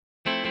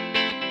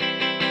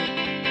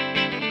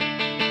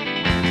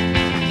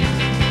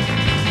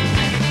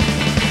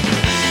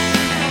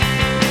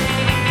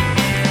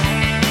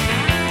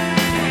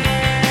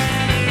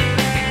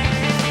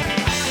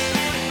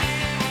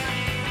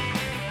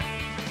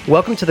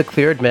Welcome to the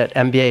Clear Admit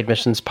MBA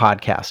Admissions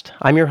Podcast.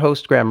 I'm your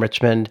host, Graham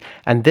Richmond,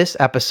 and this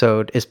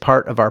episode is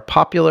part of our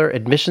popular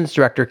Admissions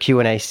Director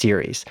Q&A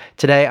series.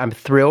 Today, I'm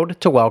thrilled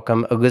to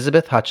welcome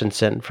Elizabeth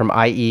Hutchinson from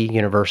IE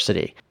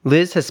University.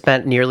 Liz has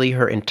spent nearly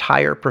her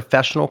entire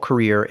professional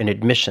career in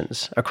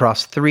admissions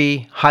across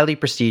three highly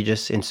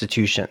prestigious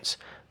institutions: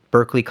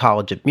 Berklee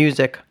College of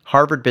Music,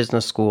 Harvard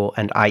Business School,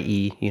 and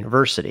IE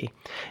University.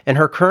 In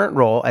her current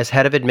role as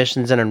head of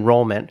admissions and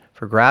enrollment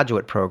for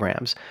graduate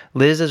programs,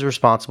 Liz is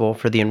responsible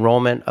for the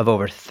enrollment of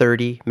over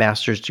 30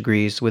 master's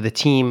degrees with a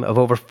team of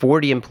over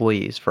 40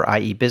 employees for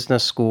IE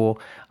Business School,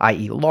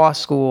 IE Law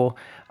School,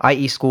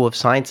 IE School of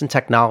Science and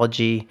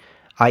Technology,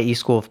 IE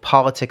School of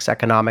Politics,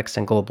 Economics,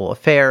 and Global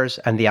Affairs,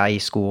 and the IE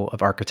School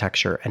of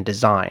Architecture and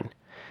Design.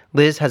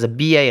 Liz has a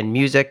BA in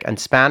Music and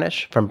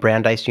Spanish from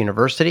Brandeis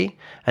University,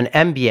 an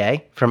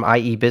MBA from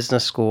IE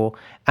Business School,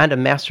 and a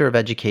Master of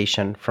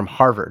Education from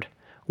Harvard.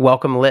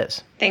 Welcome,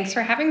 Liz. Thanks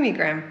for having me,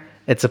 Graham.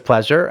 It's a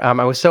pleasure. I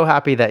was so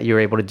happy that you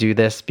were able to do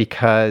this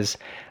because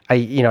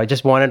I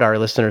just wanted our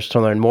listeners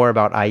to learn more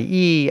about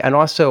IE. And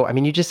also,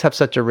 you just have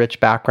such a rich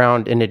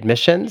background in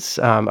admissions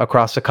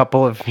across a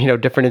couple of,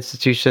 different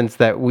institutions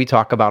that we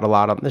talk about a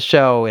lot on the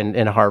show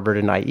in Harvard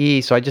and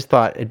IE. So I just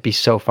thought it'd be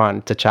so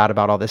fun to chat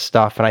about all this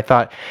stuff. And I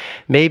thought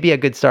maybe a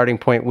good starting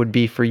point would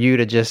be for you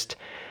to just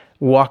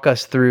walk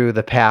us through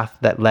the path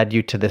that led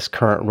you to this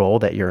current role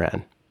that you're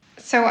in.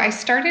 So I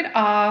started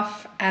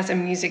off as a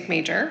music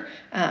major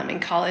in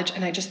college,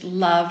 and I just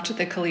loved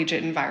the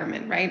collegiate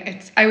environment,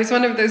 right? I was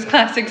one of those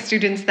classic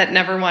students that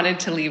never wanted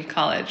to leave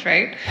college,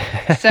 right?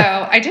 So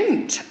I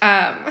didn't.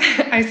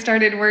 I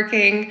started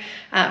working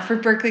for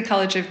Berklee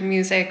College of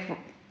Music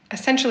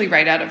essentially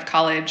right out of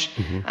college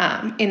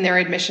in their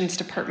admissions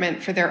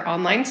department for their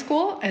online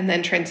school, and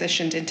then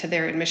transitioned into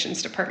their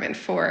admissions department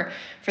for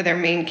their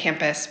main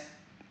campus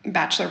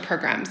bachelor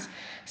programs.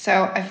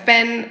 So I've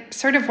been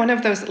sort of one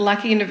of those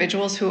lucky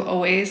individuals who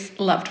always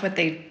loved what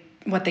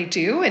they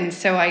do. And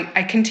so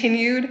I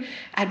continued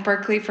at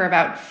Berklee for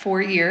about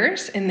 4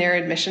 years in their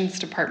admissions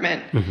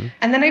department.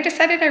 And then I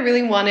decided I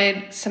really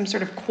wanted some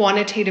sort of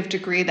quantitative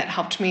degree that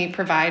helped me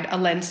provide a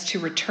lens to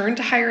return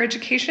to higher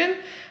education,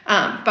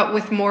 but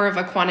with more of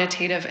a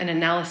quantitative and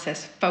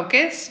analysis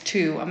focus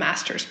to a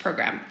master's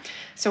program.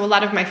 So a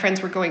lot of my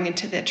friends were going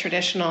into the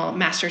traditional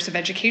Masters of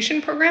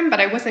Education program, but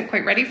I wasn't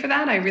quite ready for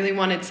that. I really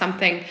wanted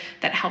something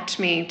that helped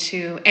me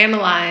to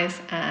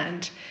analyze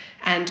and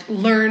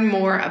learn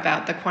more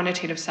about the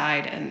quantitative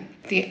side and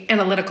the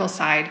analytical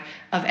side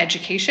of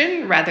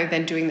education rather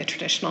than doing the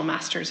traditional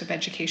Masters of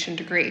Education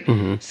degree.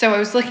 So I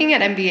was looking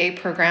at MBA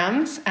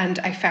programs and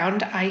I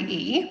found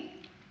IE.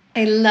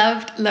 I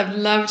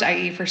loved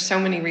IE for so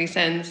many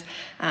reasons.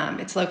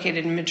 It's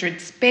located in Madrid,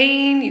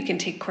 Spain. You can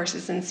take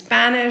courses in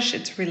Spanish.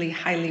 It's really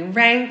highly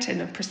ranked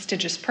and a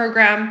prestigious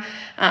program.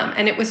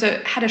 And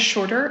it had a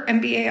shorter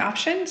MBA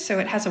option. So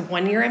it has a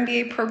 1-year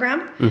MBA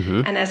program.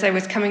 And as I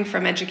was coming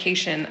from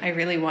education, I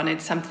really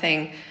wanted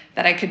something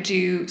that I could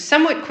do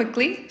somewhat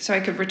quickly so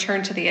I could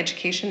return to the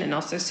education. And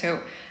also so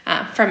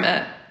from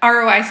a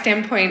ROI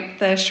standpoint,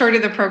 the shorter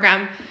the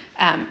program,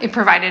 it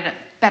provided a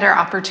better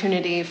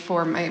opportunity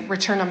for my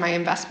return on my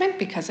investment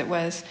because it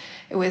was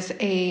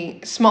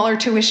a smaller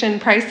tuition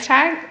price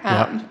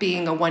tag,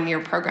 being a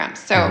 1-year program.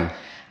 So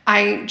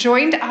I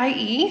joined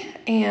IE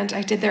and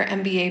I did their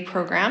MBA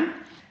program.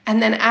 And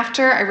then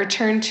after I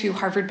returned to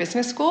Harvard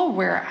Business School,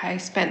 where I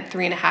spent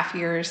 3.5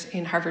 years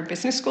in Harvard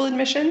Business School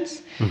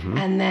admissions.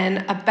 And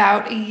then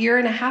about 1.5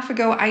 years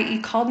ago, IE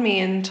called me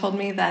and told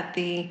me that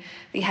the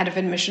head of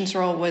admissions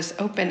role was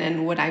open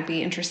and would I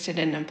be interested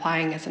in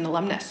applying as an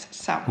alumnus.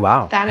 So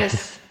wow.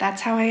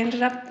 That's how I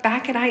ended up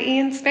back at IE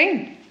in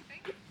Spain.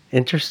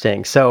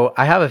 Interesting. So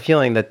I have a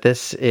feeling that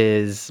this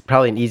is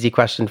probably an easy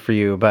question for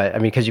you, but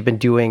because you've been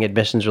doing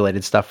admissions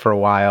related stuff for a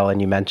while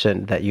and you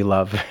mentioned that you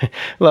love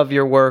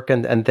your work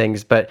and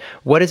things, but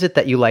what is it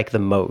that you like the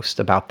most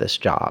about this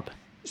job?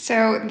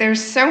 So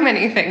there's so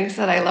many things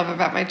that I love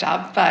about my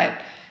job, but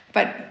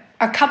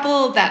a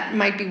couple that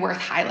might be worth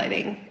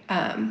highlighting.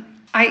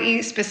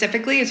 IE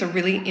specifically is a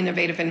really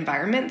innovative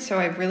environment. So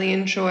I've really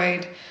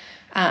enjoyed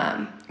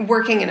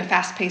working in a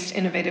fast-paced,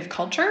 innovative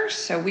culture.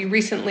 So we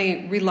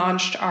recently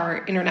relaunched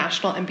our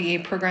international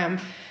MBA program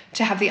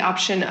to have the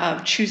option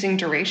of choosing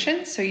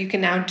duration. So you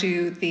can now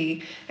do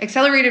the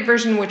accelerated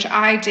version, which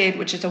I did,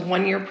 which is a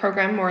 1-year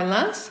program more or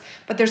less.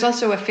 But there's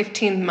also a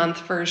 15-month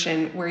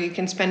version where you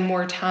can spend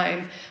more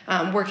time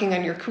working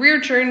on your career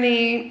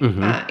journey,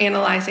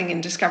 analyzing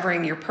and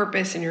discovering your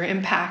purpose and your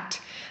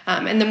impact.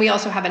 And then we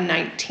also have a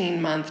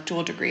 19-month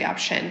dual degree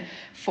option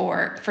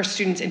for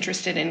students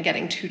interested in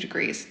getting 2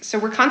 degrees. So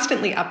we're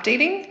constantly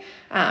updating,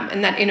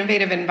 and that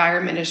innovative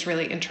environment is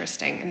really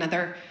interesting.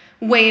 Another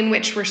way in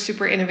which we're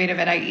super innovative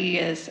at IE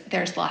is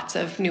there's lots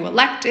of new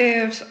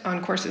electives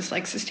on courses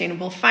like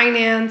sustainable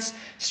finance,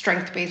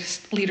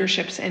 strength-based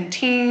leaderships and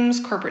teams,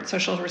 corporate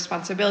social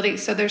responsibility.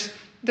 So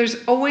there's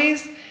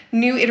always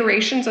new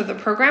iterations of the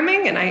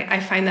programming, and I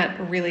find that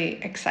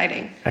really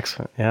exciting.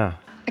 Excellent, yeah.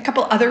 A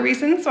couple other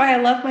reasons why I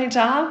love my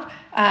job.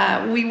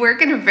 We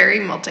work in a very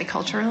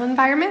multicultural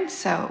environment.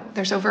 So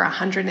there's over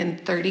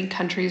 130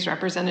 countries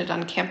represented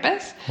on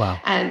campus. Wow.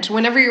 And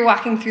whenever you're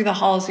walking through the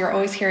halls, you're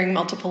always hearing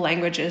multiple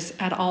languages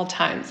at all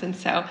times. And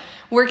so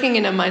working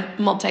in a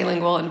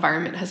multilingual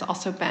environment has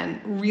also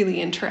been really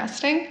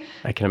interesting.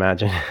 I can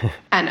imagine.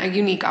 And a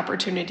unique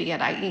opportunity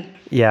at IE.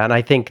 Yeah, and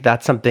I think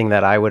that's something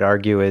that I would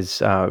argue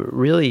is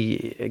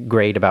really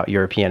great about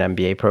European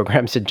MBA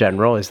programs in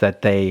general, is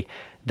that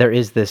there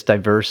is this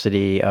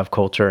diversity of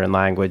culture and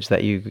language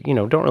that you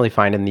don't really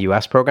find in the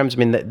U.S. programs. I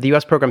mean, the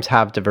U.S. programs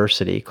have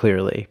diversity,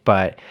 clearly,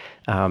 but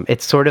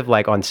it's sort of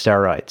like on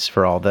steroids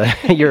for all the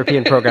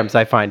European programs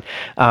I find.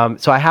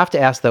 So I have to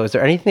ask, though, is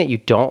there anything that you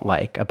don't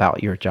like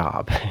about your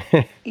job?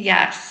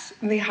 Yes.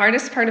 The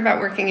hardest part about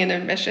working in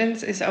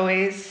admissions is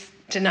always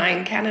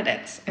denying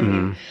candidates. I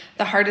mean,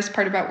 the hardest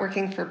part about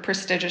working for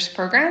prestigious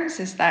programs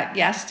is that,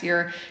 yes,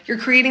 you're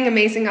creating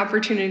amazing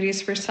opportunities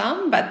for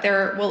some, but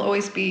there will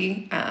always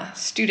be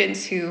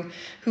students who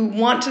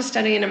want to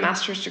study in a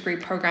master's degree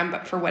program,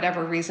 but for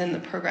whatever reason, the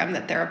program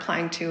that they're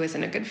applying to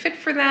isn't a good fit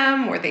for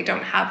them, or they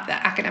don't have the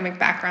academic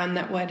background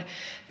that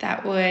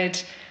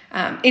would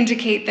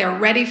indicate they're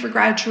ready for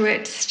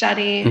graduate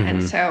study.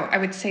 And so I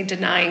would say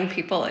denying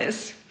people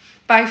is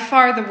by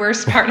far the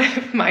worst part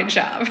of my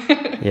job.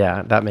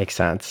 Yeah, that makes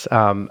sense.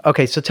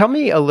 Okay, so tell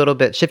me a little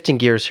bit, shifting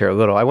gears here a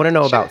little. I want to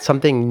know about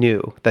something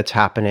new that's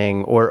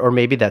happening or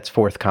maybe that's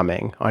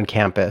forthcoming on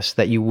campus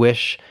that you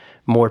wish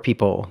more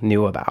people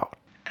knew about.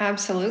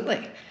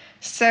 Absolutely.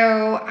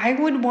 So I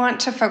would want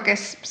to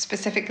focus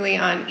specifically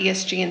on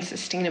ESG and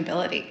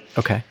sustainability.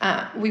 Okay.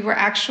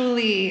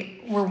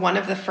 We're one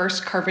of the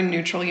first carbon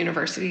neutral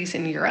universities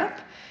in Europe.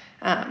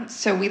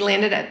 So we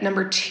landed at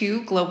number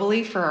 2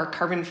 globally for our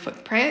carbon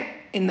footprint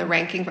in the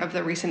ranking of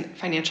the recent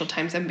Financial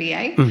Times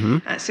MBA.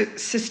 So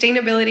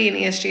sustainability and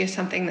ESG is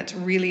something that's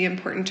really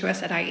important to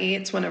us at IE.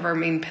 It's one of our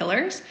main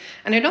pillars.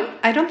 And I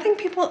don't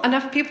think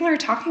enough people are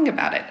talking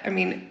about it. I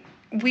mean,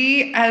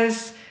 we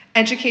as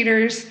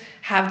educators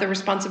have the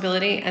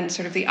responsibility and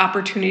sort of the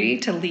opportunity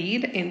to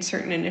lead in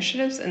certain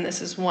initiatives. And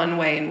this is one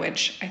way in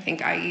which I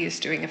think IE is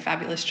doing a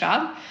fabulous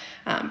job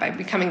by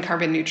becoming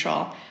carbon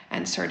neutral,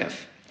 and sort of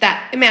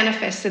that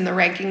manifests in the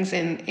rankings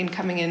in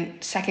coming in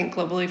second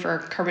globally for our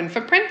carbon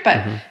footprint,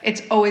 but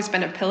it's always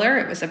been a pillar.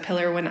 It was a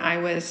pillar when I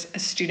was a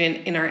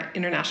student in our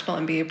international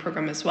MBA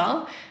program as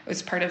well. It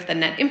was part of the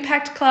Net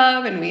Impact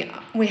Club, and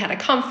we had a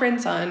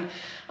conference on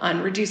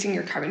reducing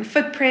your carbon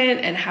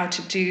footprint and how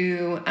to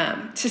do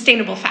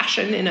sustainable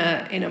fashion in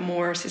a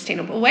more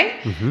sustainable way.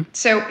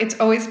 So it's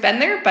always been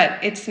there,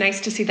 but it's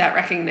nice to see that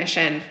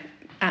recognition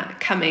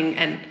coming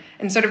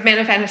and sort of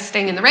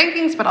manifesting in the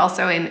rankings, but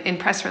also in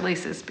press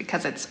releases,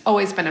 because it's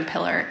always been a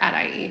pillar at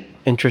IE.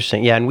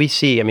 Interesting. Yeah, and we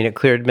see, I mean, at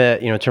Clear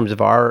Admit, in terms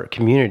of our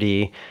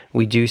community,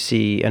 we do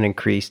see an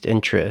increased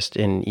interest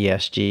in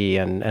ESG,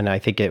 and I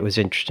think it was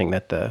interesting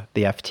that the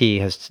FT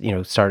has,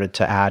 started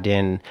to add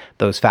in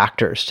those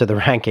factors to the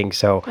ranking.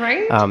 So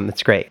right?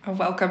 It's great. A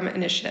welcome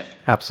initiative.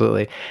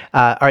 Absolutely.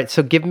 All right,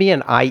 so give me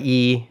an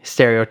IE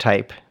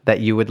stereotype that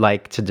you would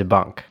like to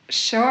debunk.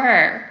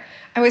 Sure.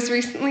 I was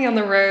recently on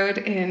the road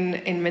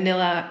in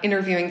Manila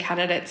interviewing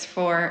candidates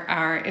for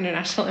our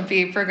international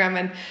MBA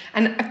program,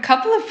 and a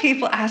couple of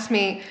people asked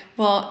me,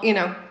 well,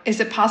 is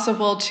it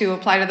possible to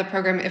apply to the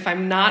program if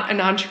I'm not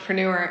an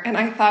entrepreneur? And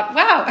I thought,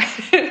 wow,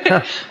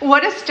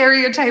 what a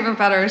stereotype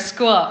about our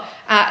school.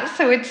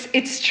 So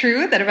it's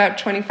true that about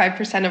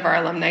 25% of our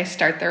alumni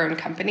start their own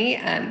company,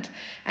 and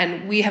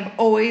we have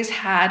always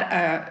had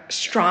a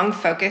strong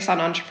focus on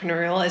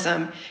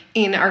entrepreneurialism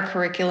in our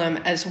curriculum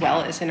as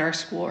well as in our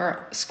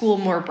school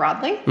more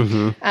broadly.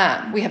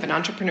 We have an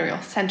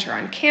entrepreneurial center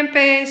on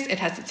campus. It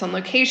has its own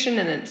location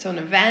and its own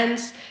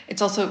events.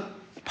 It's also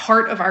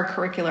part of our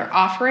curricular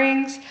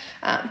offerings.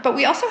 But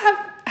we also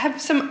have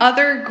some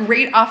other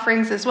great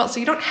offerings as well. So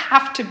you don't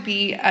have to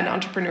be an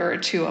entrepreneur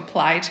to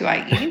apply to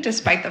IE,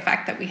 despite the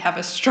fact that we have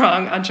a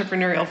strong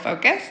entrepreneurial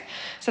focus.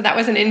 So that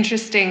was an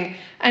interesting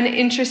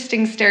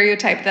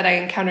stereotype that I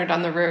encountered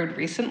on the road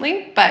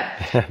recently. But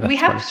we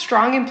have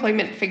strong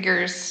employment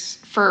figures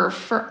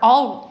for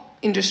all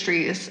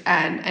industries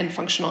and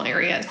functional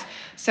areas.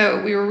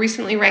 So we were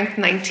recently ranked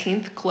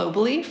 19th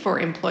globally for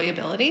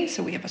employability.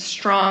 So we have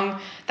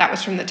that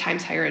was from the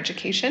Times Higher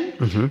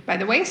Education, by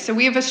the way. So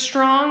we have a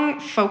strong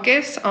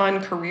focus on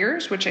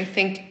careers, which I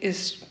think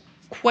is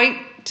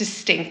quite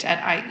distinct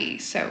at IE.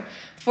 So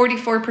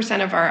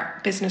 44% of our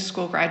business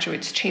school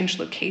graduates change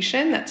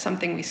location. That's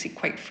something we see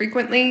quite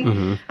frequently.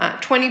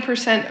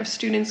 20% of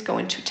students go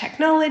into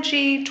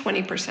technology.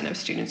 20% of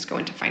students go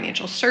into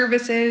financial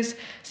services.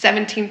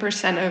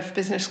 17% of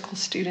business school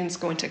students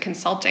go into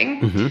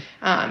consulting.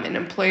 And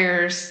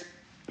employers,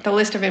 the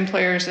list of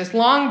employers is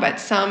long, but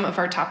some of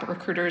our top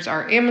recruiters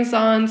are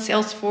Amazon,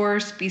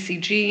 Salesforce,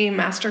 BCG,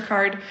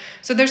 MasterCard.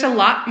 So there's a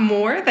lot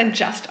more than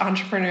just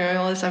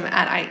entrepreneurialism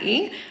at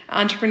IE.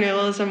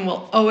 Entrepreneurialism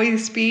will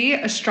always be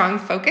a strong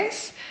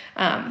focus.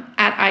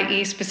 At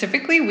IE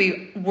specifically,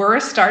 we were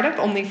a startup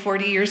only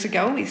 40 years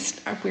ago.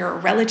 We are a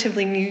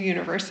relatively new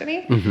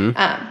university,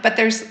 but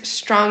there's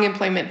strong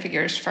employment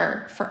figures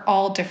for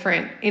all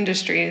different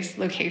industries,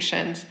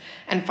 locations,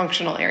 and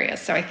functional areas.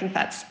 So I think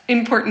that's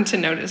important to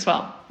note as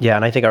well. Yeah,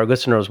 and I think our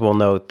listeners will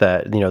note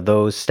that,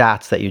 those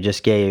stats that you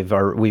just gave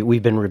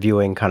we've been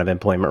reviewing kind of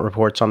employment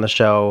reports on the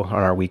show,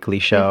 on our weekly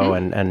show,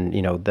 and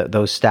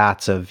those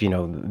stats of,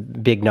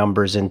 big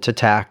numbers into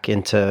tech,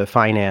 into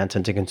finance,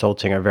 into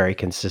consulting are very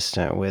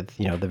consistent with,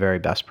 the very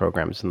best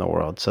programs in the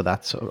world. So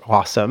that's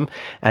awesome.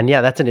 And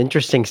yeah, that's an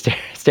interesting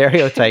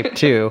stereotype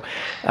too.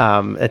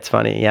 It's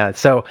funny. Yeah.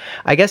 So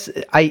I guess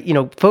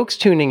folks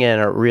tuning in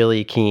are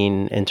really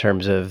keen in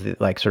terms of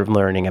like sort of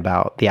learning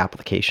about the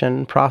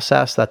application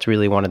process. That's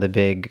really one of the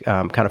big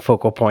kind of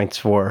focal points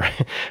for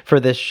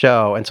this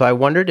show. And so I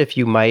wondered if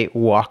you might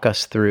walk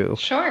us through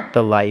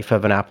the life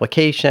of an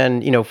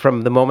application,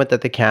 from the moment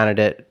that the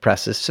candidate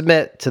presses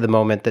submit to the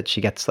moment that she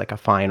gets like a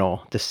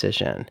final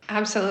decision.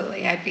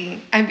 Absolutely. I'd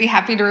be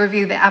happy to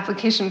review the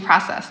application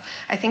process.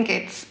 I think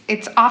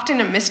it's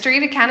often a mystery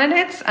to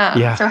candidates.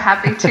 So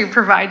happy to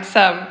provide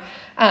some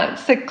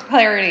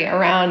clarity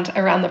around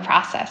the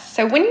process.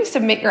 So when you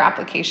submit your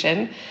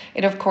application,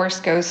 it of course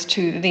goes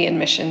to the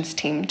admissions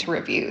team to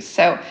review.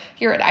 So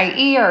here at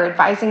IE, our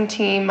advising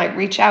team might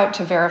reach out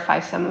to verify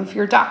some of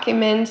your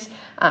documents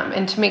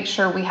and to make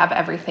sure we have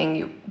everything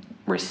you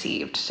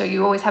received. So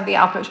you always have the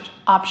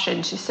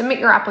option to submit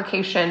your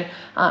application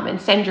and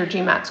send your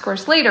GMAT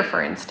scores later,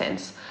 for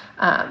instance.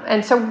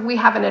 And so we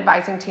have an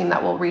advising team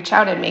that will reach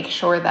out and make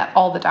sure that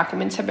all the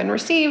documents have been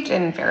received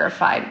and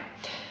verified.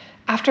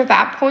 After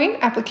that point,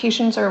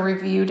 applications are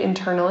reviewed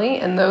internally,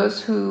 and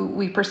those who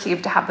we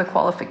perceive to have the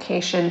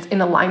qualifications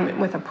in alignment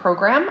with a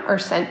program are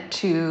sent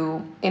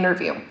to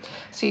interview.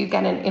 So you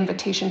get an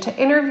invitation to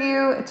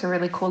interview. It's a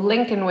really cool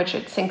link in which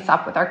it syncs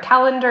up with our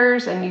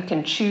calendars, and you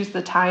can choose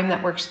the time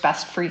that works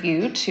best for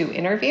you to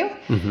interview.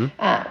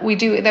 We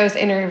do those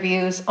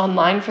interviews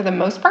online for the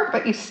most part,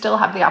 but you still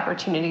have the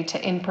opportunity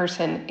to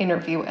in-person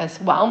interview as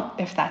well,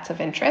 if that's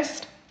of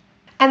interest.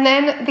 And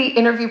then the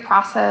interview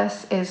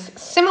process is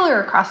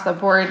similar across the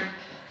board.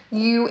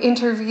 You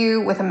interview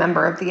with a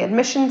member of the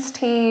admissions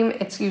team.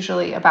 It's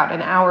usually about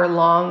an hour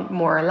long,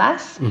 more or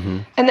less.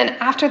 And then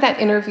after that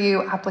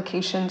interview,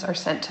 applications are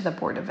sent to the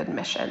Board of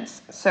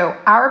Admissions. So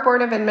our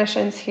Board of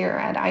Admissions here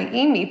at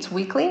IE meets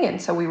weekly, and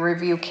so we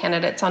review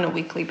candidates on a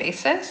weekly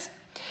basis.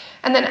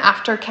 And then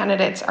after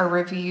candidates are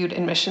reviewed,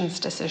 admissions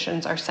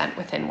decisions are sent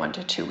within 1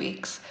 to 2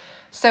 weeks.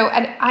 So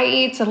at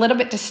IE, it's a little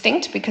bit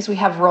distinct because we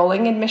have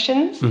rolling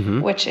admissions,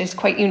 which is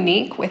quite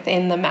unique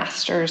within the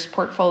master's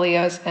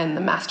portfolios and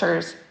the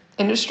master's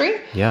industry.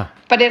 Yeah.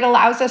 But it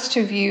allows us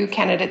to view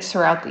candidates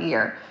throughout the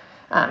year.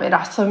 It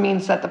also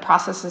means that the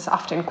process is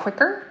often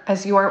quicker,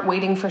 as you aren't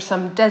waiting for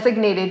some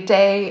designated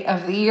day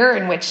of the year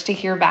in which to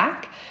hear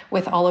back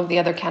with all of the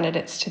other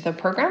candidates to the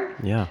program.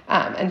 Yeah.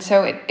 And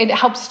so it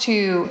helps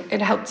to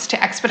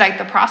expedite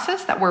the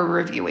process that we're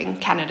reviewing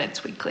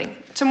candidates weekly.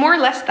 So more or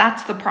less,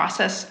 that's the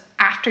process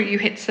after you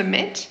hit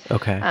submit,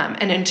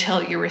 and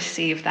until you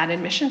receive that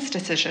admissions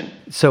decision.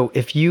 So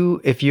if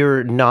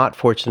you're not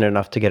fortunate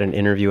enough to get an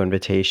interview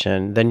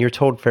invitation, then you're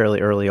told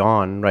fairly early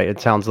on, right? It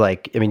sounds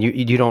like, I mean,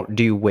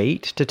 do you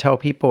wait to tell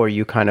people, or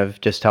you kind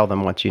of just tell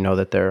them once you know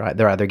that they're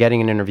either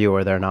getting an interview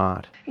or they're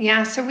not?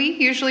 Yeah, so we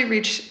usually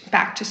reach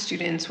back to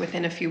students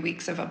within a few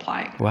weeks of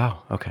applying.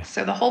 Wow, okay.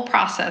 So the whole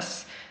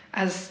process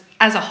as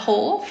a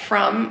whole,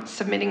 from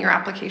submitting your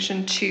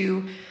application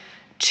to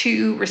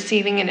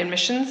receiving an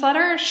admissions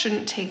letter,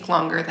 shouldn't take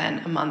longer than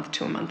a month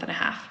to a month and a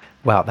half.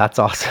 Wow, that's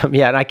awesome.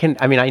 Yeah, and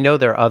I know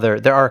there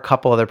are a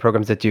couple other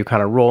programs that do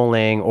kind of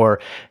rolling or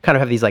kind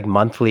of have these like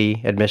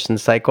monthly admission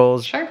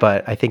cycles. Sure.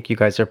 But I think you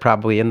guys are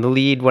probably in the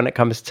lead when it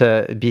comes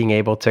to being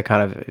able to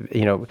kind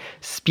of,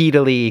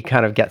 speedily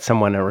kind of get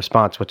someone a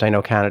response, which I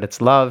know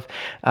candidates love.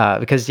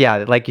 Because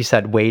yeah, like you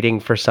said, waiting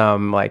for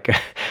some like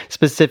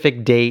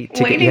specific date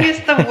to waiting is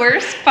the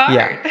worst part.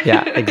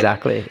 Yeah,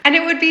 exactly. And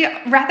it would be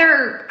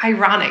rather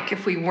ironic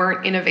if we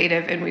weren't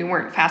innovative and we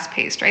weren't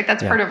fast-paced, right?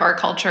 That's part of our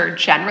culture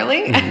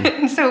generally.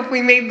 And so if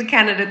we made the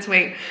candidates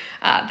wait,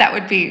 that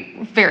would be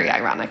very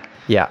ironic.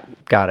 Yeah,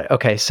 got it.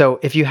 Okay, so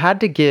if you had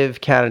to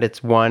give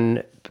candidates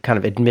one kind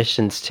of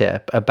admissions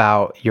tip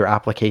about your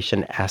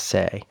application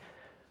essay,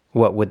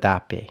 what would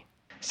that be?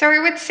 So I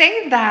would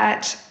say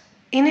that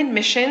in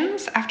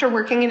admissions, after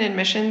working in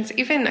admissions,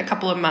 even a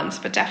couple of months,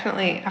 but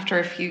definitely after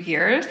a few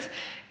years,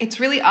 it's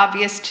really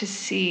obvious to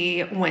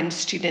see when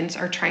students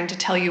are trying to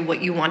tell you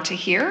what you want to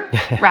hear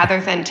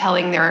rather than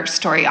telling their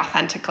story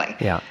authentically.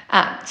 Yeah.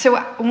 So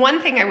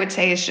one thing I would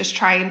say is just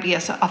try and be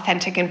as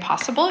authentic as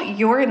possible.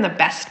 You're in the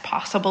best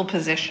possible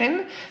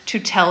position to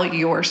tell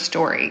your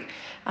story.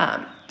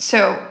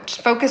 So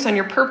just focus on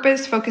your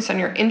purpose, focus on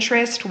your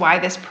interest, why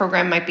this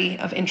program might be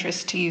of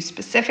interest to you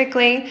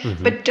specifically,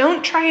 but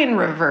don't try and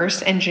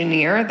reverse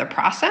engineer the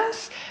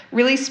process.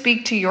 Really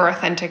speak to your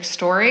authentic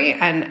story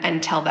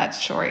and tell that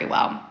story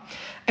well.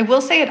 I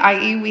will say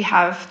at IE, we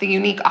have the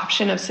unique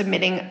option of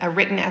submitting a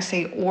written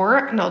essay or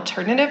an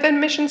alternative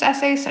admissions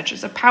essay, such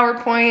as a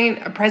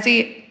PowerPoint,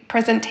 a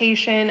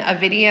presentation, a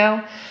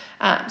video.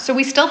 So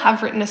we still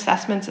have written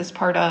assessments as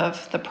part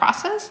of the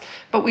process,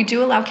 but we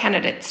do allow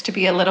candidates to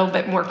be a little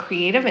bit more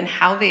creative in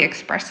how they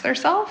express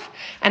themselves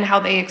and how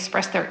they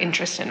express their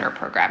interest in our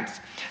programs.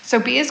 So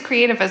be as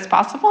creative as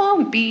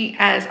possible, be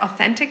as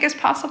authentic as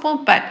possible,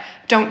 but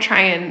don't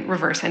try and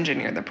reverse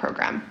engineer the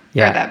program.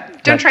 Yeah.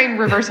 Don't try and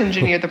reverse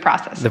engineer the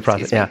process. The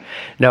process, yeah.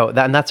 No,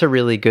 and that's a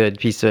really good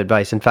piece of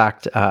advice. In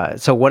fact,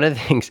 so one of the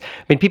things,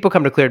 people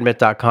come to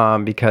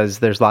clearadmit.com because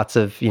there's lots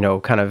of,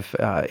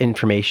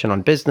 information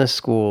on business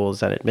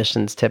schools and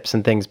admissions tips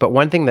and things. But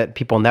one thing that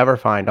people never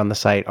find on the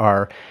site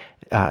are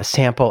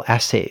sample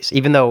essays,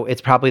 even though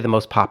it's probably the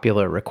most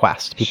popular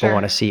request. People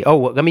want to see,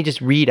 let me just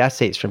read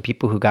essays from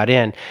people who got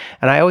in.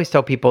 And I always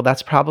tell people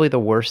that's probably the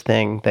worst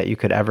thing that you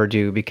could ever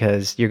do,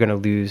 because you're going to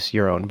lose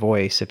your own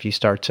voice if you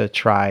start to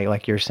try,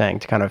 like you're saying,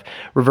 to kind of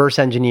reverse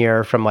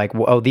engineer from like,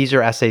 these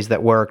are essays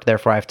that worked,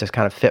 therefore I have to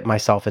kind of fit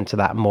myself into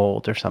that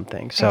mold or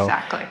something. So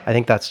exactly. I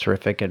think that's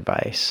terrific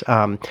advice.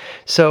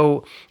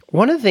 So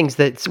one of the things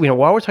that,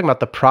 while we're talking about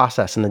the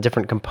process and the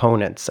different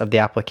components of the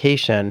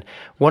application,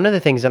 one of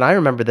the things, and I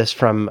remember this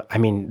from, I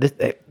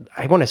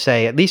want to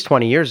say at least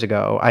 20 years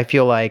ago, I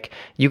feel like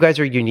you guys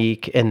are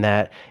unique in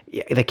that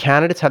the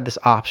candidates have this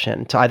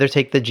option to either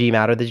take the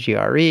GMAT or the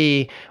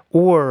GRE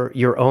or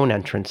your own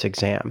entrance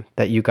exam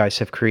that you guys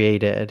have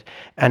created.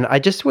 And I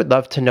just would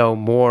love to know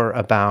more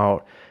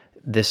about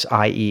this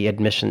IE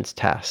admissions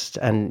test,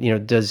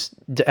 and does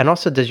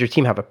your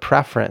team have a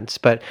preference?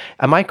 But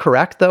am I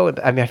correct though?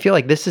 I feel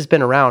like this has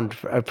been around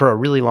for a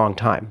really long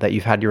time, that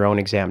you've had your own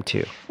exam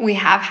too. We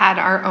have had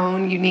our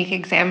own unique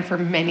exam for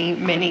many,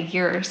 many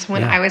years.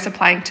 When I was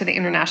applying to the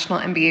international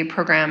MBA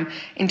program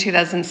in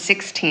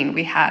 2016,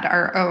 we had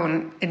our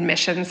own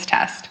admissions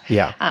test.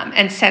 Yeah.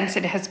 And since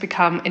it has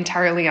become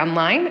entirely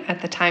online,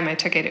 at the time I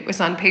took it, it was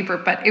on paper,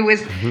 but it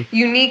was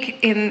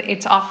unique in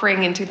its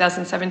offering in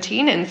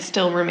 2017 and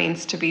still remains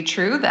to be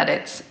true, that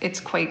it's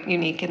quite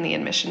unique in the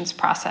admissions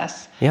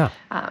process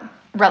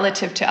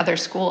relative to other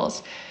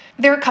schools.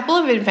 There are a couple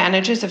of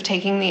advantages of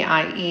taking the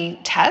IE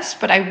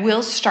test, but I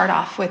will start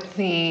off with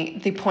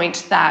the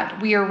point that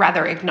we are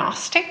rather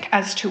agnostic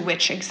as to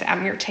which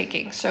exam you're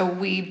taking. So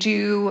we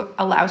do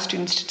allow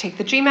students to take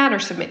the GMAT or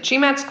submit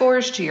GMAT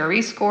scores,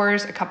 GRE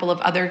scores, a couple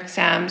of other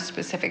exams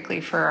specifically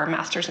for our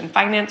Masters in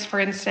Finance, for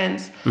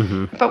instance.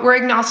 But we're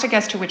agnostic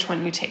as to which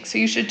one you take. So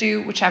you should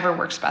do whichever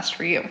works best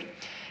for you.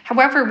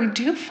 However, we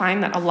do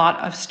find that a lot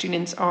of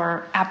students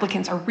or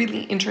applicants are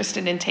really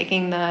interested in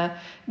taking the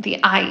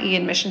IE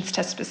admissions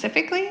test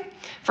specifically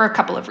for a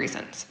couple of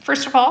reasons.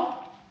 First of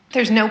all,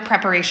 there's no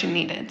preparation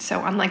needed.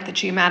 So unlike the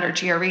GMAT or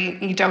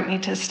GRE, you don't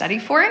need to study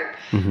for it.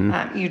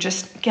 You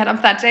just get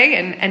up that day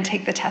and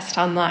take the test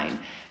online.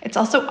 It's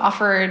also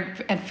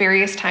offered at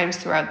various times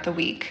throughout the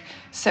week.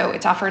 So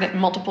it's offered at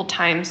multiple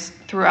times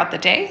throughout the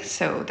day.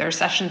 So there are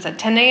sessions at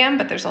 10 a.m.,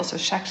 but there's also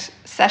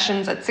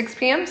sessions at 6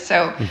 p.m.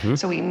 So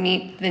we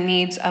meet the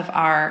needs of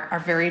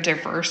our very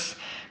diverse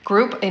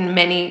group in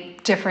many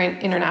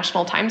different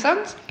international time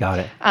zones. Got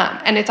it.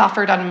 And it's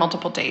offered on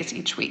multiple days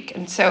each week.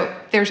 And so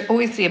there's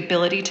always the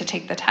ability to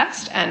take the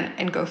test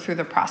and go through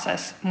the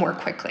process more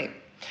quickly.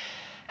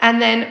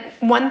 And then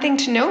one thing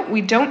to note,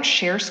 we don't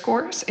share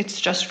scores. It's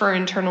just for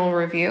internal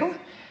review.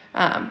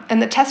 And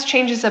the test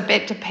changes a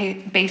bit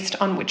based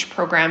on which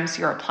programs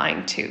you're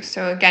applying to.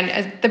 So again,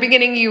 at the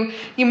beginning,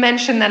 you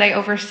mentioned that I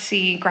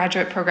oversee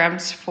graduate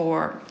programs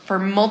for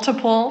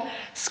multiple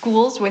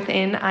schools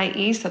within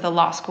IE, so the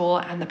law school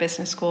and the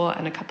business school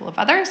and a couple of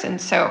others.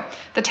 And so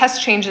the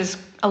test changes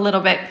a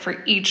little bit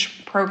for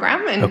each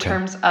program in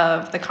terms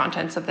of the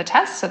contents of the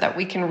test, so that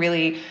we can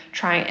really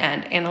try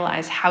and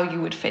analyze how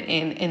you would fit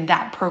in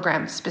that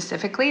program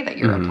specifically that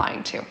you're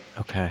applying to.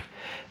 Okay.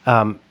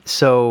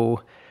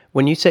 So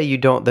when you say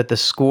that the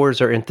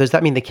scores are in, does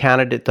that mean the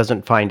candidate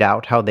doesn't find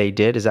out how they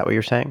did? Is that what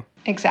you're saying?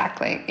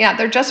 Exactly. Yeah,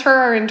 they're just for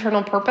our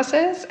internal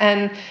purposes,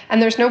 and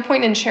there's no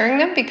point in sharing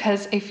them,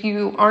 because if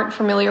you aren't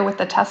familiar with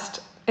the test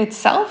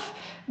itself,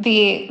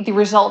 the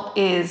result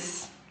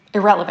is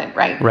irrelevant,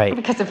 right? Right.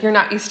 Because if you're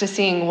not used to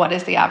seeing what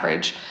is the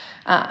average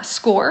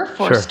score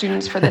for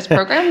students for this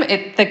program,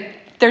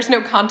 there's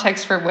no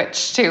context for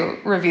which to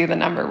review the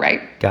number,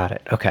 right? Got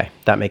it. Okay.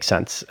 That makes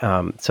sense.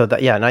 And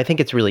I think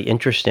it's really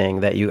interesting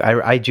that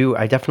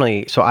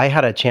I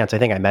had a chance, I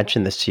think I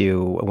mentioned this to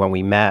you when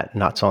we met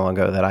not so long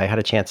ago, that I had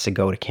a chance to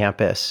go to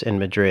campus in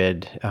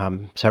Madrid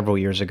several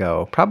years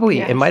ago.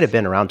 Probably, It might have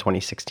been around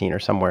 2016 or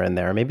somewhere in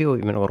there, maybe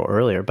even a little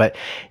earlier. But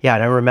yeah,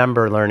 and I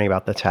remember learning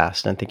about the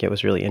test, and I think it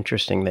was really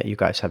interesting that you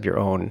guys have your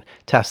own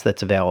test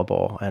that's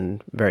available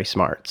and very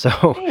smart.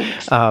 So,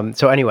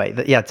 anyway,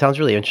 it sounds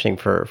really interesting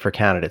for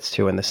candidates candidates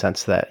too, in the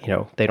sense that,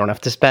 they don't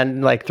have to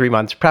spend like 3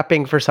 months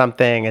prepping for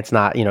something. It's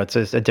not,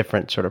 it's a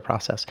different sort of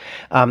process.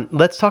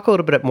 Let's talk a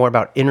little bit more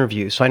about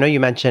interviews. So I know you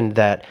mentioned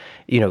that,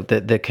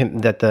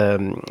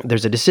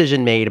 there's a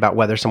decision made about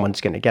whether someone's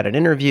going to get an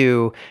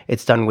interview.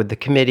 It's done with the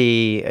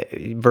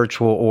committee,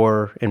 virtual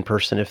or in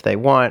person if they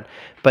want.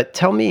 But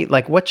tell me,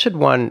 what should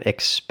one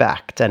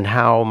expect and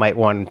how might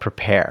one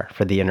prepare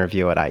for the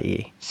interview at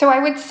IE? So I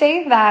would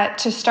say that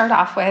to start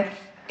off with,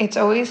 it's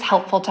always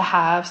helpful to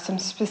have some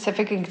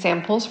specific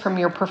examples from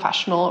your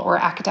professional or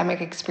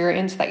academic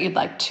experience that you'd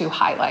like to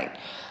highlight.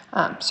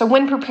 So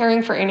when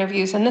preparing for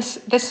interviews, and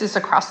this is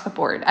across the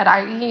board at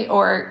IE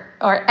or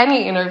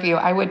any interview,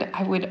 I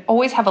would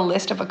always have a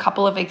list of a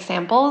couple of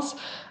examples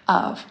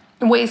of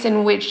ways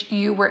in which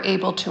you were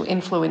able to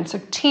influence a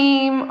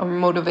team or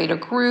motivate a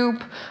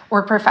group,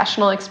 or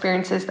professional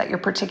experiences that you're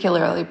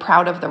particularly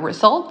proud of the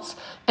results,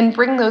 and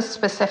bring those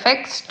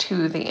specifics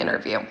to the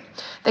interview.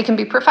 They can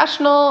be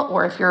professional,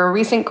 or if you're a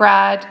recent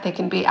grad, they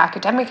can be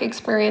academic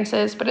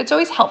experiences, but it's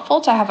always helpful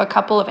to have a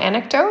couple of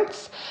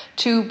anecdotes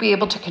to be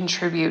able to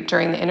contribute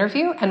during the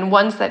interview, and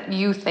ones that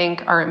you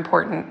think are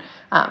important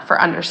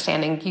for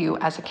understanding you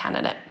as a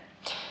candidate.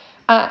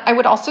 I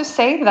would also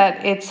say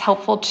that it's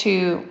helpful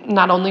to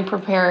not only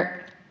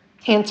prepare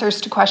answers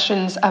to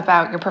questions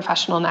about your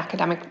professional and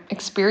academic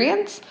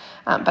experience,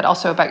 but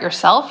also about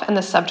yourself and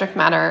the subject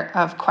matter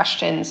of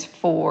questions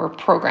for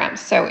programs.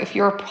 So if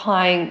you're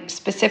applying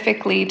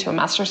specifically to a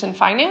master's in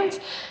finance,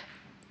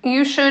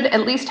 you should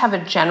at least have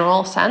a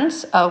general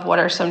sense of what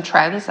are some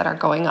trends that are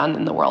going on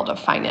in the world of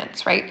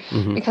finance, right?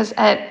 Mm-hmm. Because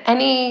at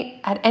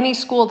any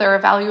school, they're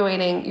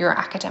evaluating your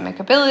academic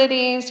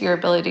abilities, your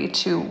ability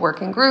to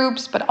work in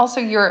groups, but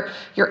also your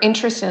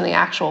interest in the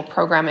actual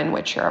program in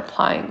which you're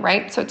applying,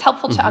 right? So it's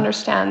helpful to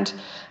understand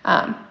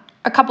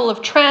a couple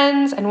of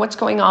trends and what's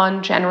going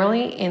on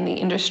generally in the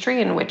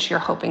industry in which you're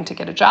hoping to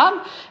get a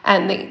job,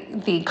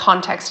 and the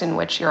context in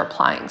which you're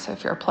applying. So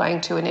if you're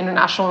applying to an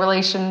international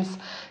relations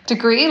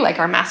degree, like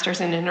our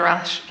master's in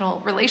international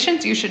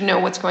relations, you should know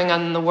what's going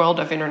on in the world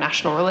of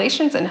international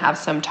relations and have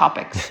some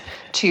topics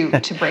to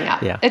bring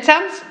up. Yeah. It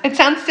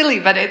sounds silly,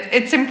 but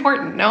it's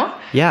important, no?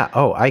 Yeah.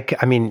 Oh,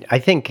 I mean, I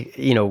think,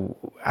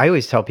 I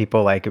always tell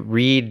people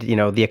read,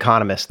 The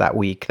Economist that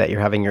week that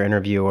you're having your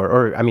interview,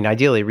 or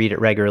ideally read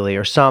it regularly,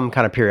 or some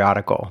kind of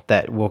periodical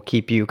that will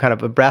keep you kind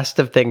of abreast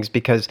of things,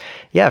 because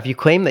if you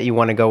claim that you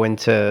want to go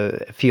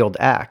into field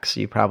X,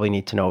 you probably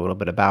need to know a little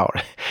bit about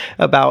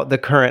the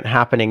current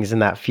happenings in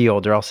that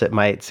field, or else it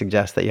might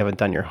suggest that you haven't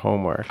done your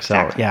homework. So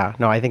exactly.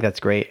 I think that's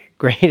great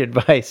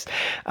advice.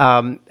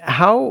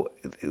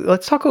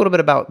 Let's talk a little bit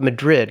about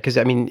Madrid, because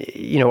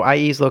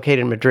IE is located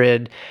in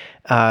Madrid.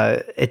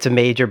 It's a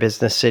major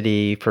business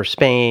city for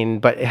Spain,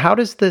 but how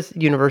does this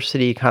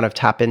university kind of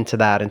tap into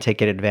that and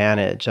take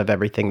advantage of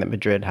everything that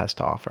Madrid has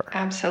to offer?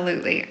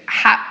 Absolutely.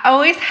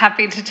 Always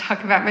happy to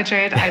talk about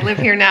Madrid. I live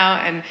here now,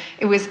 and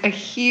it was a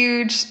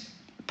huge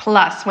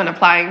plus when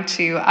applying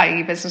to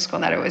IE Business School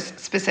that it was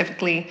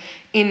specifically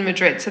in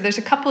Madrid. So there's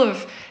a couple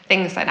of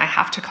things that I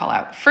have to call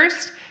out.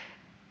 First,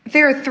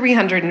 there are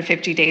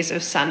 350 days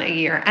of sun a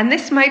year. And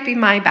this might be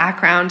my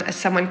background as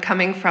someone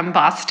coming from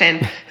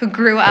Boston who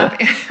grew up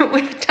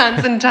with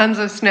tons and tons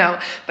of snow.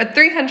 But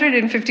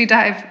 350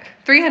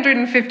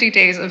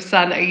 days of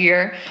sun a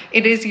year.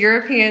 It is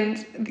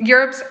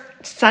Europe's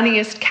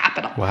sunniest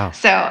capital. Wow.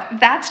 So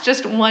that's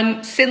just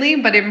one silly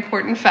but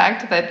important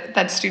fact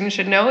that students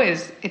should know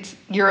is it's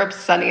Europe's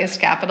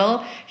sunniest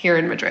capital here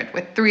in Madrid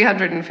with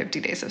 350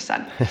 days of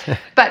sun.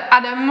 But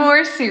on a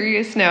more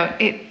serious note,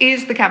 it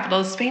is the capital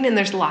of Spain, and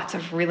there's lots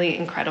of really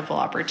incredible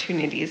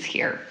opportunities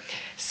here.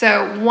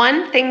 So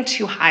one thing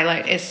to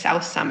highlight is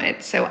South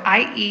Summit. So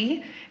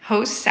IE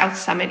hosts South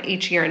Summit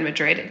each year in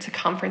Madrid. It's a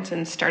conference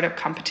and startup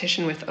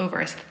competition with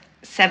over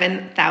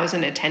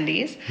 7,000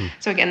 attendees.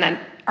 So again, then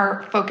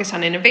our focus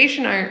on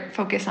innovation, our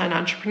focus on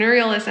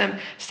entrepreneurialism,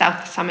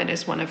 South Summit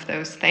is one of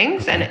those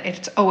things, and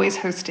it's always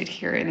hosted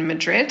here in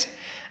Madrid.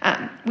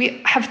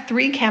 We have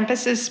 3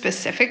 campuses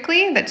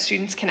specifically that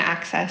students can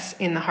access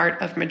in the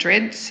heart of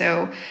Madrid.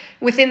 So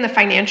within the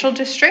financial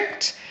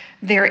district,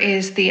 there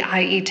is the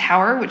IE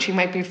Tower, which you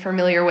might be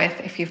familiar with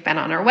if you've been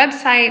on our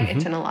website.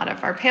 It's in a lot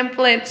of our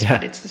pamphlets,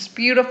 but it's this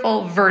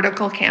beautiful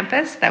vertical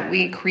campus that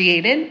we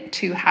created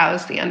to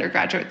house the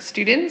undergraduate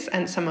students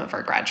and some of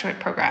our graduate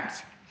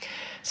programs.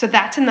 So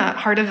that's in the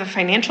heart of the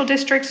financial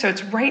district. So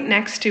it's right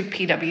next to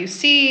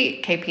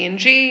PwC,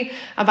 KPMG,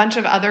 a bunch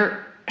of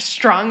other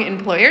strong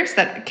employers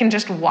that can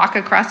just walk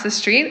across the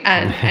street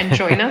and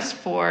join us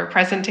for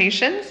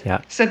presentations.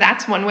 Yeah. So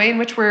that's one way in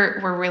which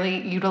we're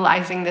really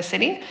utilizing the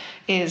city,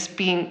 is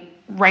being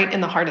right in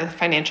the heart of the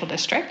financial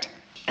district.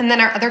 And then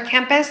our other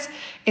campus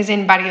is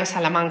in Barrio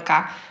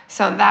Salamanca.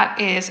 So that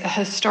is a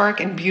historic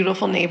and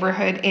beautiful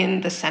neighborhood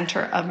in the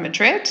center of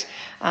Madrid.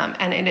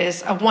 And it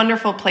is a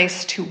wonderful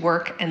place to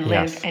work and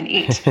live and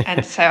eat.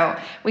 And so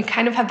we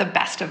kind of have the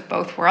best of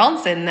both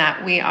worlds in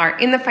that we are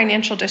in the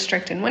financial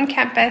district in one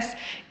campus,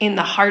 in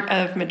the heart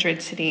of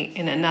Madrid city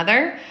in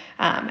another.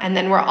 And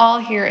then we're all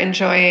here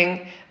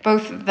enjoying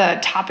both the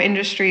top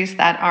industries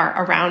that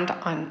are around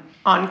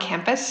on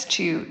campus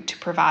to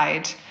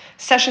provide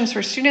sessions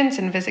for students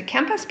and visit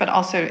campus, but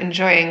also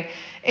enjoying.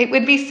 It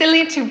would be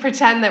silly to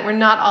pretend that we're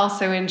not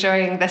also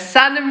enjoying the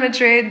sun of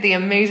Madrid, the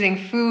amazing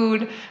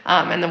food,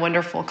 and the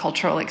wonderful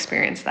cultural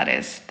experience that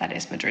is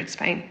Madrid,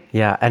 Spain.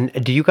 Yeah. And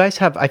do you guys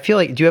have, I feel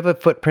like, do you have a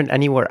footprint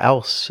anywhere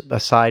else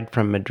aside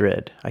from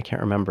Madrid? I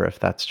can't remember if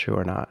that's true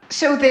or not.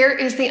 So there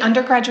is the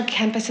undergraduate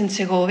campus in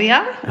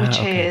Segovia, which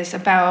is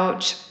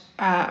about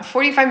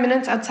 45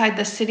 minutes outside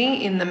the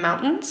city in the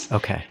mountains.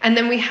 Okay. And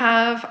then we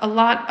have a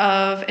lot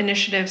of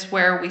initiatives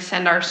where we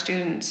send our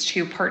students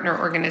to partner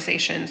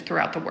organizations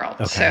throughout the world.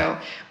 Okay. So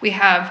we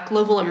have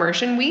global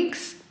immersion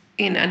weeks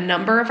in a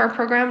number of our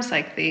programs,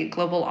 like the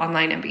Global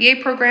Online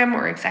MBA program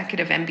or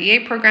Executive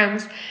MBA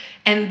programs.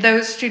 And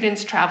those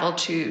students travel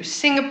to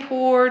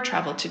Singapore,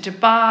 travel to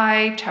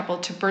Dubai, travel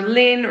to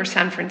Berlin or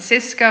San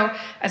Francisco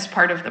as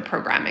part of the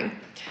programming.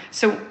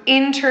 So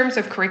in terms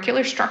of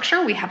curricular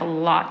structure, we have a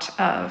lot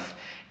of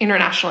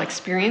international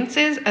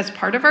experiences as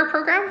part of our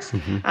programs.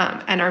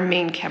 And our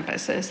main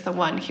campus is the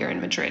one here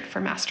in Madrid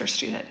for master's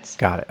students.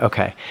 Got it.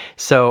 Okay.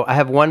 So I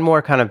have one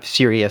more kind of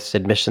serious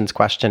admissions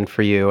question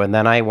for you. And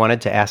then I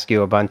wanted to ask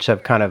you a bunch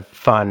of kind of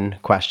fun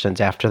questions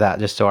after that,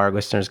 just so our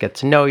listeners get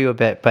to know you a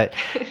bit. But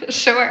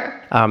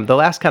Sure. The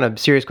last kind of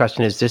serious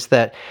question is just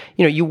that,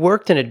 you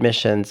worked in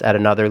admissions at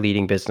another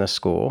leading business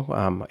school,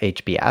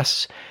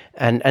 HBS.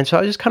 And so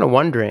I was just kind of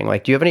wondering,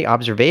 like, do you have any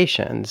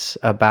observations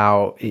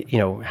about,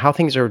 how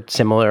things are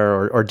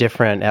similar or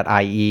different at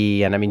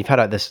IE? And I mean, you've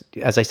had this,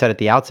 as I said at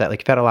the outset,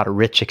 like you've had a lot of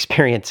rich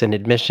experience in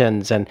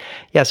admissions. And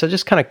yeah, so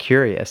just kind of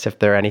curious if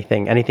there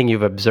anything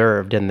you've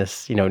observed in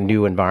this,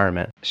 new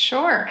environment.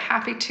 Sure.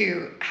 Happy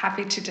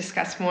to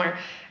discuss more.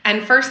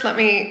 And first, let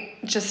me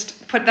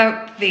just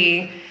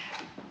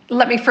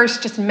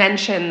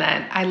mention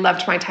that I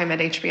loved my time at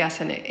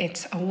HBS, and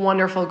it's a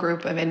wonderful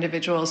group of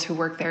individuals who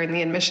work there in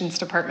the admissions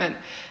department.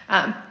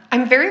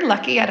 I'm very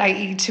lucky at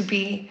IE to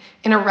be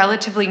in a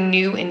relatively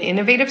new and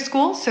innovative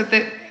school. So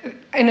that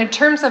in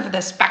terms of the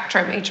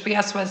spectrum,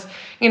 HBS was,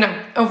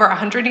 over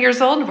 100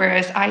 years old,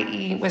 whereas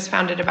IE was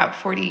founded about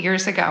 40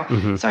 years ago.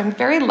 So I'm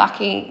very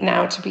lucky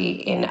now to be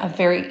in a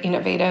very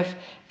innovative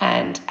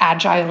and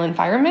agile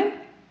environment.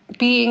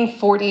 Being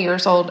 40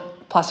 years old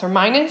plus or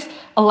minus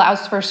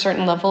allows for a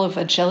certain level of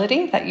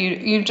agility that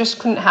you just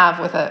couldn't have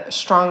with a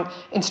strong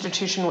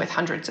institution with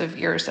hundreds of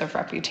years of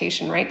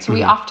reputation, right? So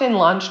we often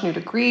launch new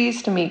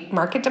degrees to meet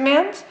market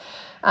demands.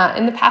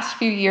 In the past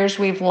few years,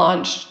 we've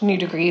launched new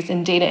degrees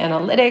in data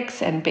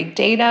analytics and big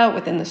data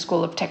within the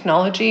School of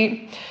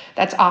Technology.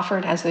 That's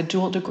offered as a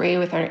dual degree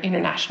with our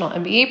international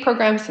MBA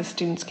program, so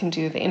students can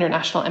do the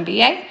international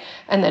MBA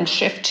and then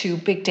shift to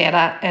big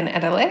data and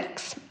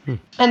analytics.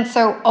 And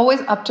so always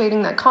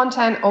updating that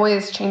content,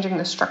 always changing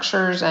the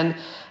structures and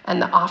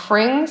the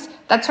offerings,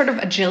 that sort of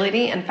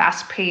agility and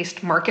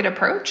fast-paced market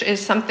approach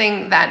is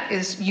something that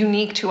is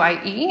unique to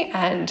IE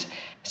and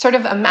sort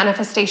of a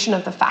manifestation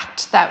of the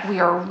fact that we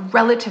are a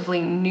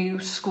relatively new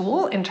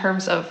school in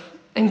terms of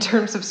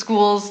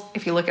schools.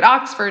 If you look at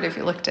Oxford, if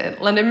you looked at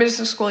London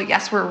Business School,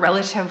 yes, we're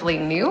relatively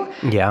new.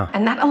 Yeah.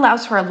 And that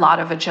allows for a lot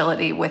of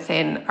agility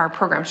within our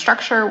program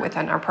structure,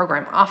 within our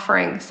program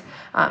offerings,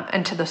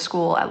 and to the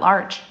school at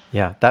large.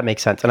 Yeah, that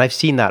makes sense. And I've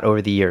seen that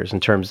over the years in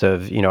terms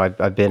of,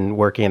 I've been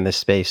working in this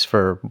space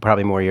for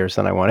probably more years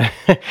than I want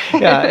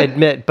to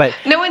admit. But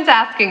no one's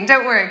asking.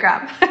 Don't worry,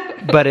 Graham.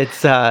 But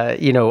it's,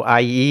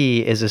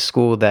 IE is a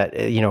school that,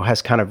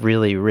 has kind of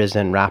really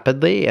risen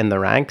rapidly in the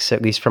ranks,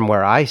 at least from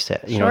where I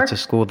sit. Sure. It's a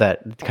school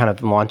that kind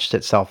of launched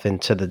itself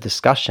into the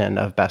discussion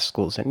of best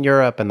schools in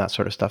Europe and that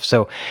sort of stuff.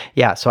 So,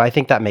 yeah, so I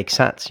think that makes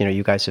sense.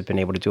 You guys have been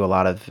able to do a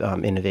lot of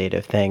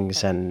innovative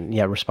things and,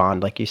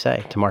 respond, like you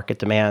say, to market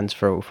demands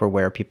for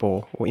where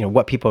people,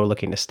 what people are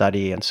looking to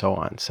study and so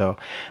on. So,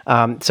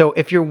 so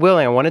if you're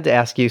willing, I wanted to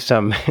ask you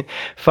some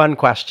fun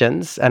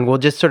questions, and we'll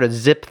just sort of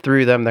zip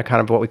through them. They're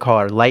kind of what we call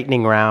our lightning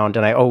round,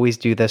 and I always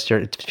do this.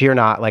 Fear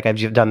not, like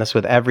I've done this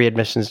with every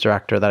admissions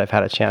director that I've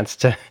had a chance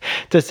to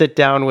sit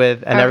down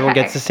with, and everyone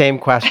gets the same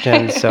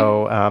questions.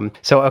 So,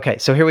 okay,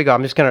 so here we go.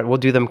 We'll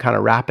do them kind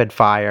of rapid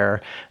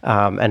fire,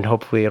 and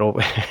hopefully it'll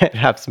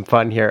have some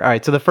fun here. All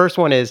right, so the first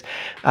one is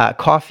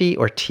coffee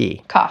or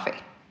tea? Coffee,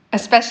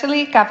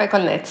 especially café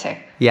con leche.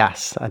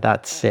 Yes,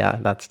 that's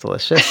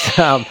delicious.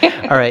 All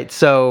right,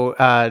 so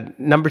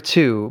number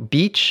 2,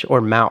 beach or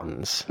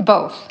mountains?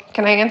 Both.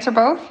 Can I answer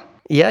both?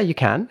 Yeah, you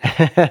can.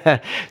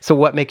 So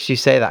what makes you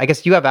say that? I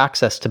guess you have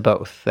access to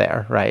both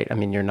there, right? I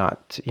mean, you're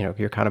not,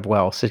 you're kind of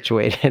well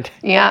situated.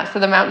 Yeah, so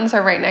the mountains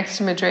are right next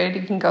to Madrid.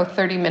 You can go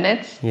 30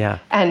 minutes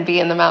and be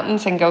in the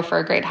mountains and go for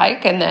a great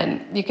hike. And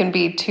then you can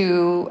be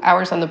 2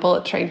 hours on the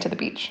bullet train to the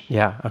beach.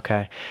 Yeah,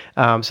 okay.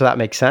 So that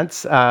makes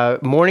sense.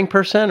 Morning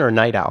person or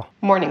night owl?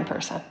 Morning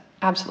person,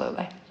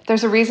 absolutely.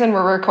 There's a reason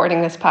we're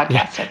recording this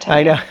podcast at 10.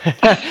 I know.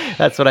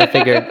 That's what I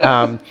figured.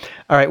 All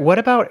right,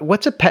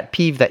 what's a pet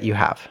peeve that you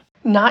have?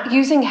 Not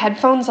using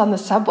headphones on the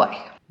subway.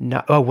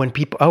 No. Oh, when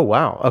people. Oh,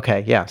 wow.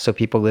 Okay. Yeah. So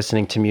people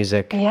listening to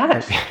music.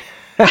 Yes.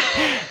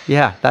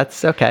 Yeah,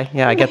 that's okay.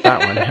 Yeah, I get that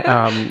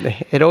one.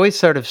 It always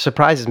sort of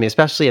surprises me,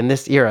 especially in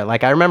this era.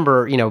 Like I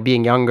remember,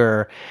 being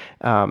younger,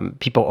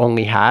 people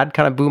only had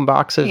kind of boom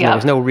boxes. And there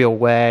was Yep. no real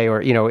way,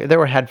 or there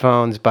were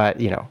headphones, but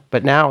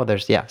now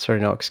there's sort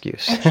of no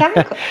excuse.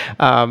 Exactly.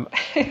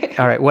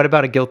 All right. What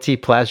about a guilty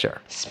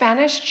pleasure?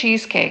 Spanish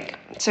cheesecake.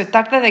 So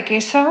tarta de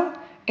queso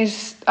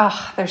is,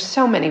 there's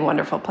so many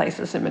wonderful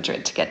places in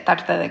Madrid to get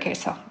tarta de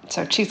queso.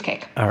 So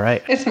cheesecake. All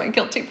right. It's my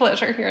guilty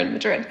pleasure here in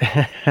Madrid.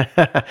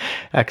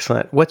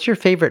 Excellent. What's your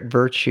favorite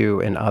virtue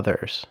in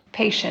others?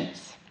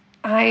 Patience.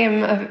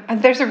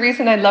 There's a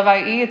reason I love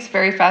IE. It's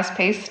very fast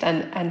paced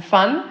and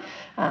fun.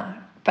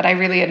 But I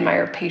really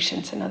admire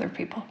patience in other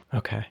people.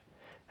 Okay.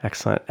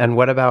 Excellent. And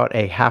what about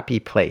a happy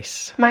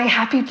place? My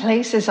happy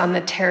place is on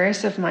the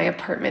terrace of my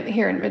apartment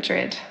here in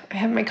Madrid. I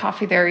have my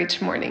coffee there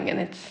each morning, and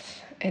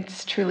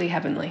it's truly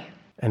heavenly.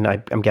 And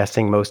I'm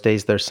guessing most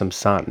days there's some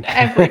sun.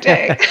 Every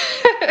day.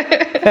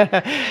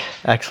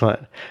 Excellent.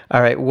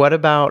 All right. What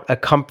about a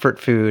comfort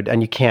food?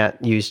 And you can't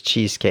use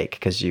cheesecake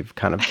because you've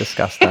kind of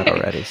discussed that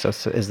already. So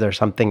is there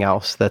something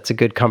else that's a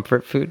good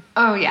comfort food?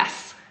 Oh,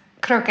 yes.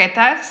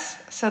 Croquetas.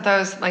 So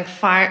those like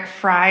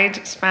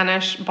fried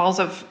Spanish balls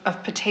of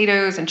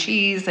potatoes and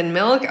cheese and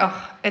milk.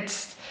 Oh, it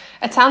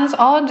sounds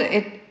odd.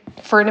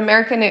 For an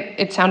American,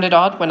 it sounded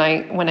odd when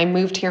I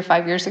moved here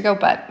 5 years ago,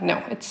 but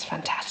no, it's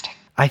fantastic.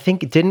 I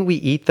think, didn't we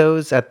eat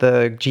those at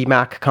the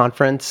GMAC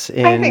conference?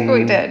 I think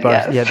we did,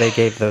 yes. Yeah, they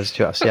gave those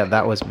to us. Yeah,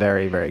 that was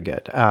very, very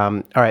good.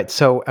 All right.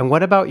 So, and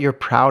what about your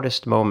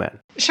proudest moment?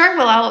 Sure.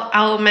 Well,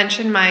 I'll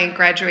mention my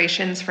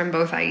graduations from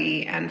both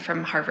IE and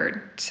from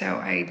Harvard. So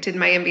I did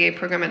my MBA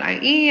program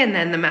at IE and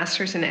then the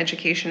Master's in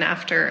Education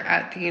after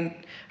at the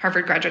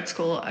Harvard Graduate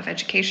School of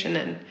Education.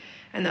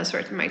 And those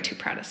were my two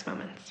proudest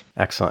moments.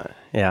 Excellent.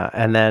 Yeah.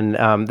 And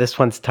then this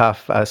one's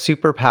tough. A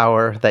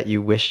superpower that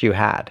you wish you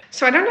had.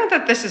 So I don't know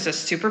that this is a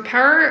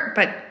superpower,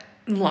 but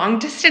long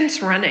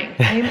distance running.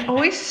 I'm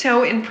always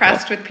so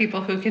impressed with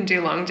people who can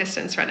do long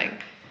distance running.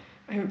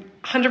 I'm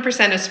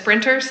 100% a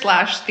sprinter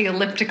 / the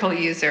elliptical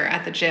user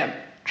at the gym.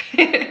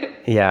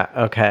 Yeah.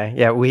 Okay.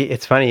 Yeah.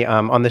 It's funny.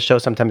 On the show,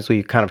 sometimes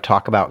we kind of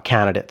talk about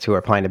candidates who are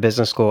applying to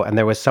business school, and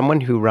there was someone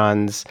who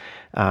runs,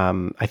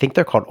 I think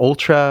they're called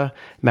ultra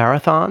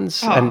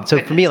marathons. And so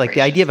for me, like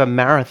the idea of a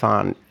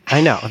marathon, I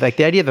know, like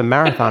the idea of a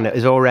marathon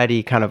is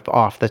already kind of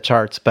off the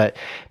charts, but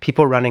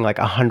people running like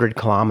 100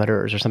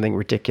 kilometers or something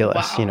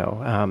ridiculous,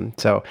 Wow.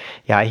 So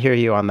yeah, I hear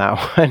you on that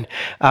one.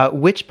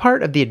 Which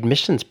part of the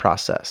admissions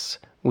process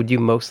would you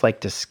most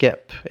like to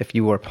skip if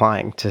you were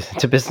applying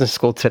to business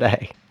school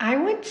today? I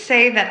would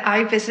say that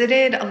I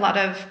visited a lot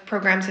of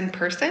programs in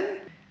person.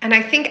 And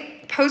I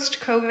think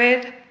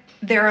post-COVID,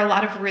 there are a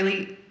lot of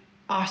really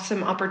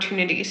awesome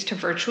opportunities to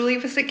virtually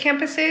visit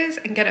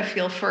campuses and get a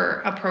feel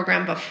for a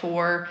program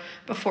before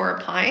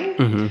applying.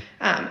 Mm-hmm.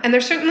 And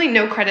there's certainly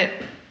no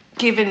credit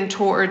given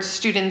towards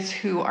students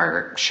who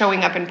are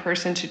showing up in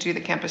person to do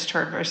the campus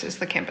tour versus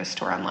the campus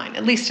tour online,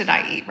 at least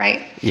at IE,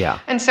 right? Yeah.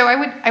 And so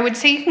I would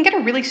say you can get a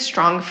really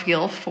strong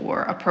feel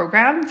for a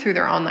program through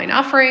their online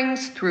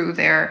offerings, through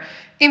their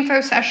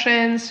info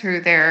sessions, through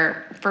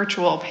their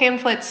virtual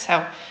pamphlets.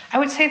 So I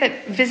would say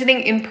that visiting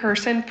in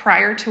person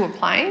prior to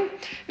applying.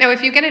 Now,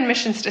 if you get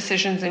admissions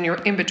decisions and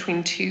you're in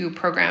between two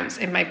programs,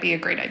 it might be a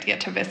great idea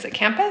to visit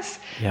campus.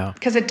 Yeah.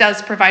 Because it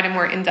does provide a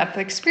more in-depth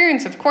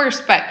experience, of course,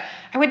 but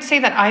I would say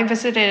that I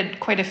visited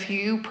quite a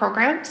few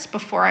programs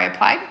before I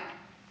applied,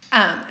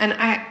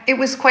 and it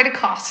was quite a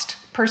cost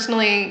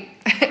personally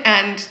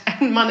and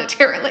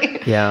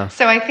monetarily. Yeah.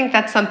 So I think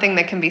that's something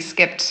that can be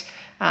skipped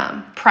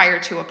prior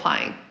to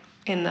applying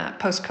in the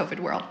post-COVID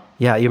world.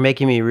 Yeah, you're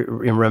making me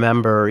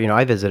remember,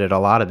 I visited a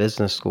lot of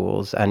business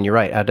schools, and you're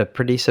right, at a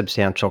pretty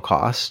substantial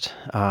cost.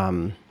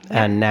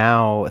 And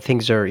now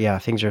things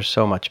are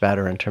so much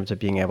better in terms of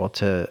being able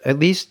to at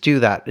least do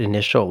that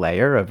initial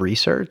layer of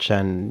research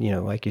and,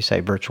 like you say,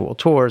 virtual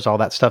tours, all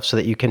that stuff, so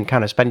that you can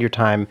kind of spend your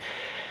time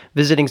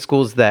visiting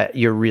schools that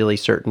you're really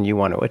certain you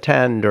want to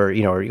attend, or,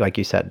 or like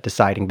you said,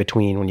 deciding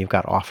between when you've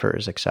got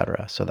offers, et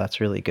cetera. So that's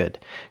really good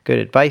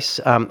advice.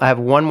 I have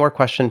one more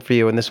question for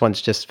you, and this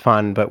one's just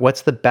fun, but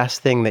what's the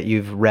best thing that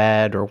you've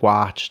read or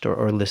watched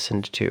or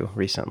listened to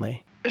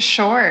recently?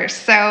 Sure.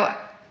 So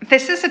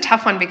this is a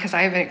tough one because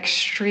I have an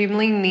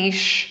extremely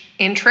niche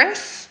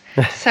interest.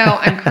 So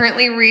I'm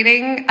currently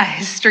reading A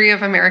History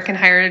of American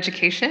Higher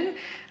Education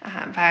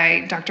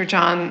by Dr.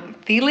 John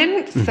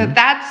Thielen. Mm-hmm. So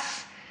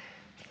that's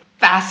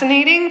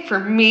fascinating for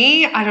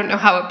me. I don't know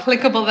how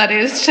applicable that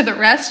is to the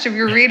rest of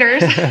your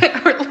readers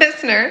or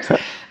listeners,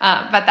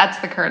 but that's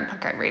the current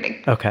book I'm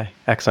reading. Okay,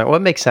 excellent. Well,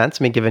 it makes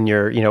sense. I mean, given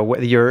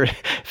your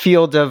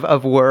field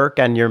of work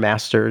and your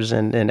master's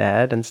in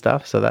ed and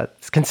stuff, so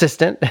that's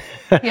consistent.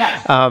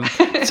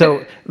 Yes.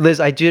 So, Liz,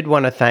 I did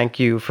want to thank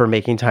you for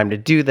making time to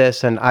do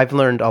this, and I've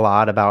learned a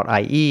lot about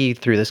IE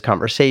through this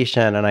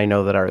conversation, and I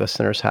know that our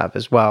listeners have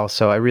as well.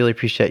 So I really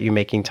appreciate you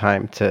making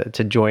time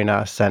to join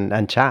us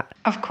and chat.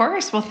 Of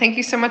course. Well, thank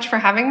you so much for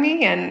having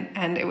me,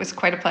 and it was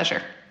quite a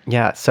pleasure.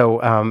 Yeah. So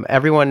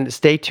everyone,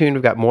 stay tuned.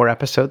 We've got more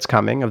episodes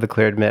coming of the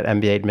Clear Admit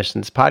MBA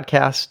Admissions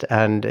podcast,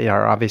 and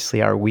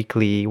obviously our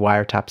weekly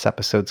Wiretaps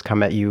episodes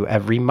come at you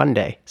every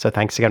Monday. So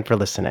thanks again for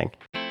listening.